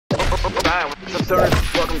Hi, what's up,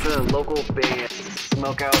 stoners? Welcome to the local band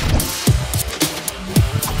Smokeout.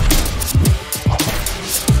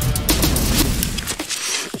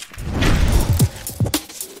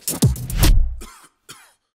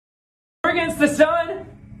 Against the sun,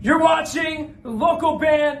 you're watching the local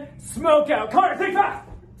band Smokeout. Connor, take 5!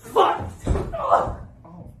 Fuck! Oh,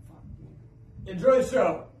 fuck. Enjoy the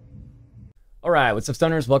show. Alright, what's up,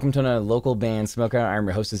 stoners? Welcome to another local band Smokeout. I'm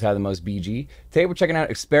your host, How the Most BG. Today we're checking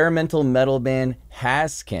out experimental metal band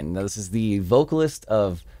Hazkin. Now, this is the vocalist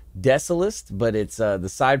of Desolist, but it's the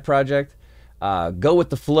side project. Go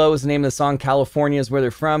With The Flow is the name of the song. California is where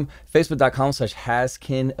they're from.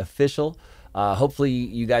 Facebook.com/HazkinOfficial. Hopefully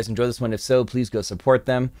you guys enjoy this one. If so, please go support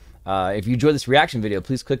them. If you enjoy this reaction video,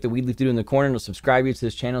 please click the weed leaf dude in the corner and it'll subscribe you to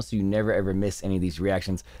this channel so you never ever miss any of these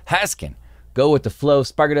reactions. Hazkin, Go With The Flow.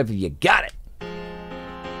 Spark it up if you got it.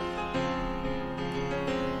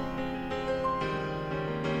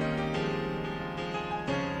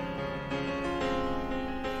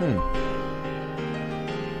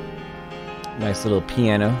 Nice little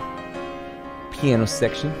piano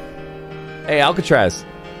section. Hey, Alcatraz.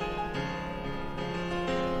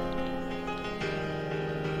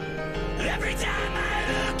 Every time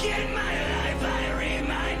I look in my life, I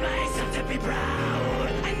remind myself to be proud.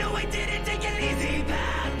 I know I didn't take an easy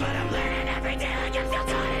path, but I'm learning every day like I'm still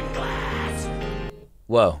taught in class.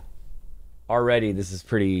 Whoa. Already this is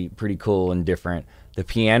pretty cool and different. The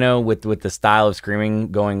piano with the style of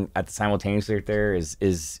screaming going at the simultaneously right there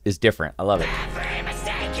is different. I love it. Every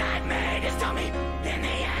mistake I've made has taught me in the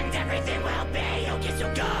end everything will be okay, so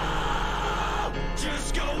go.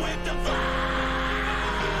 Just go with the flow.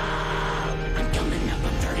 I'm coming up,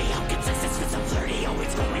 I'm 30, I'll get success cause I'm flirty,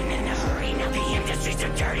 always going in a hurry. Now the industries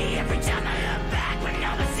are dirty every time I look back when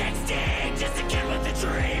I was 16. Just a kid with a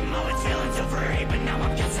dream, always feeling so free. But now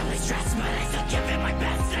I'm constantly stressed, but I still give it my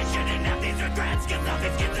best. I shouldn't have these regrets cause all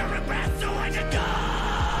these kids are repressed, so I just go.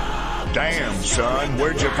 Damn, son,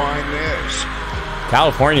 where'd you find this?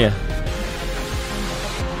 California.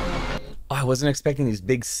 Oh, I wasn't expecting these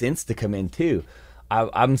big synths to come in too.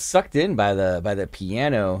 I'm sucked in by the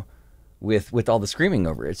piano with all the screaming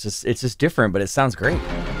over it. It's just different, but it sounds great.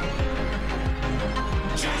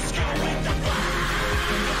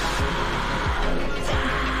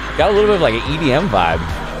 Got a little bit of like an EDM vibe.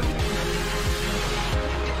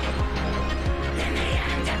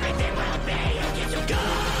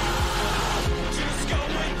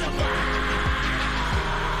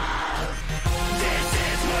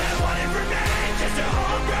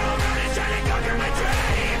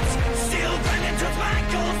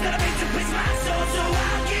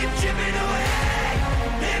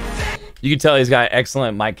 You can tell he's got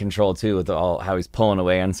excellent mic control too, with how he's pulling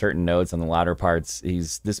away on certain notes on the louder parts.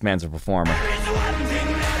 This man's a performer.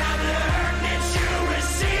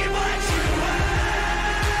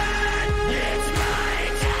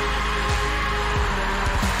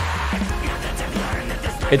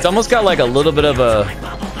 It's almost got like a little bit of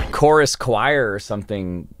a chorus choir or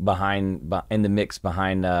something in the mix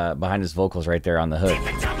behind his vocals right there on the hook.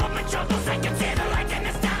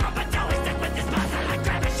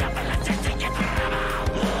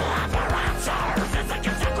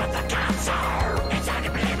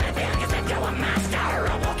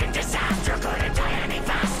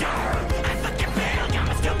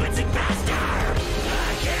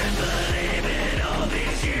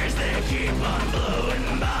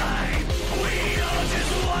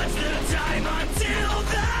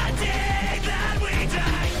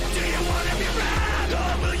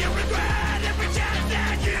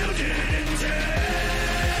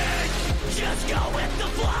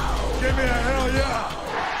 Give me a hell yeah!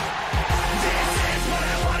 This is what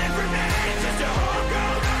I wanted for me. Just a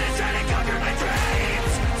homegrown artist trying to conquer my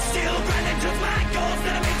dreams. Still grinding towards my goals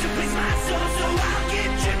that I made to please my soul, so I'll keep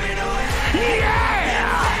chipping away.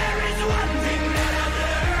 Yeah! If there is one thing that I've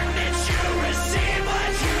learned, it's you receive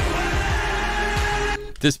what you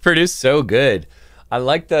earn. This produced so good. I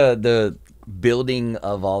like the building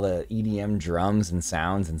of all the EDM drums and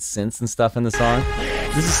sounds and synths and stuff in the song.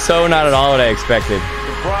 This is so not at all what I expected.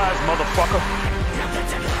 Surprise, motherfucker!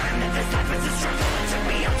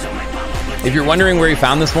 If you're wondering where you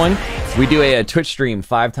found this one, we do a Twitch stream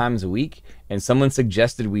 5 times a week, and someone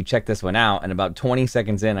suggested we check this one out, and about 20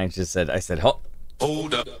 seconds in, I said,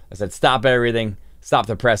 hold up. I said, stop everything, stop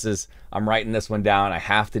the presses. I'm writing this one down. I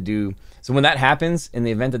have to do. So when that happens, in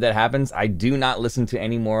the event that happens, I do not listen to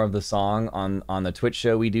any more of the song on the Twitch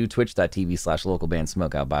show we do,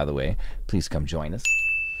 twitch.tv/localbandsmokeout, by the way. Please come join us.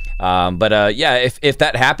 Yeah, if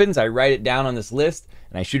that happens, I write it down on this list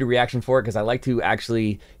and I shoot a reaction for it because I like to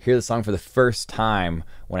actually hear the song for the first time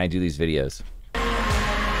when I do these videos.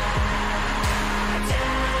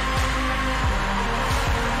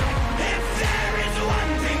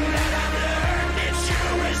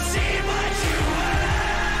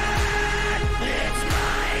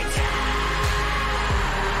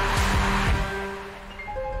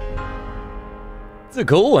 It's a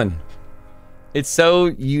cool one. It's so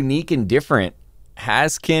unique and different.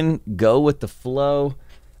 Hazkin, Go With The Flow.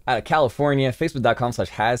 Out of California,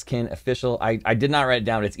 facebook.com/Hazkin official. I did not write it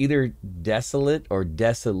down. It's either Desolate or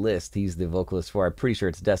Desolist. He's the vocalist for. I'm pretty sure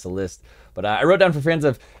it's Desolist. But I wrote down for fans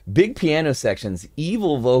of big piano sections,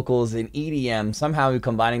 evil vocals, and EDM. Somehow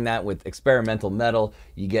combining that with experimental metal,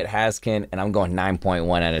 you get Hazkin, and I'm going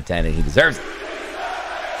 9.1 out of 10, and he deserves it.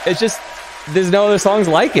 It's just, there's no other songs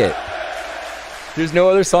like it. There's no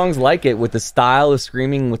other songs like it with the style of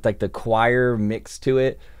screaming with like the choir mix to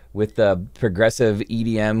it, with the progressive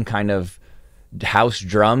EDM kind of house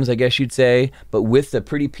drums, I guess you'd say, but with the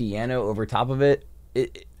pretty piano over top of it.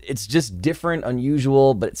 It's just different,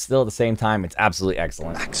 unusual, but it's still at the same time, it's absolutely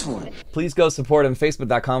excellent. Excellent. Please go support him,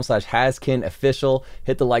 facebook.com/Hazkin official.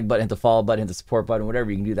 Hit the like button, hit the follow button, hit the support button, whatever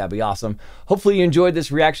you can do, that'd be awesome. Hopefully you enjoyed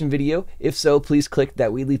this reaction video. If so, please click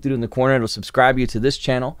that weedly through in the corner. It'll subscribe you to this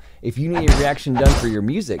channel. If you need a reaction done for your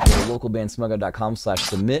music, go to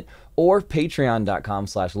localbandsmokeout.com/submit or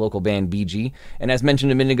patreon.com/localbandbg. And as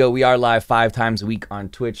mentioned a minute ago, we are live 5 times a week on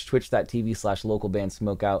Twitch,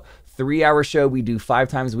 twitch.tv/localbandsmokeout. 3-hour show we do 5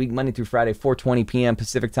 times a week, Monday through Friday, 4:20 p.m.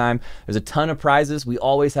 Pacific time. There's a ton of prizes. We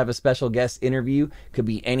always have a special guest interview. Could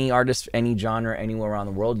be any artist, any genre, anywhere around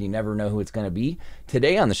the world. You never know who it's going to be.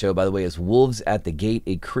 Today on the show, by the way, is Wolves at the Gate,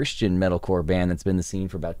 a Christian metalcore band that's been in the scene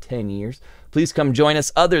for about 10 years. Please come join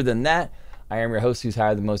us. Other than that, I am your host who's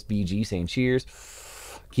higher than most, BG, saying cheers.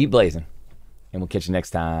 Keep blazing. And we'll catch you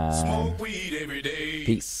next time. Smoke weed every day.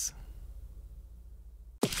 Peace.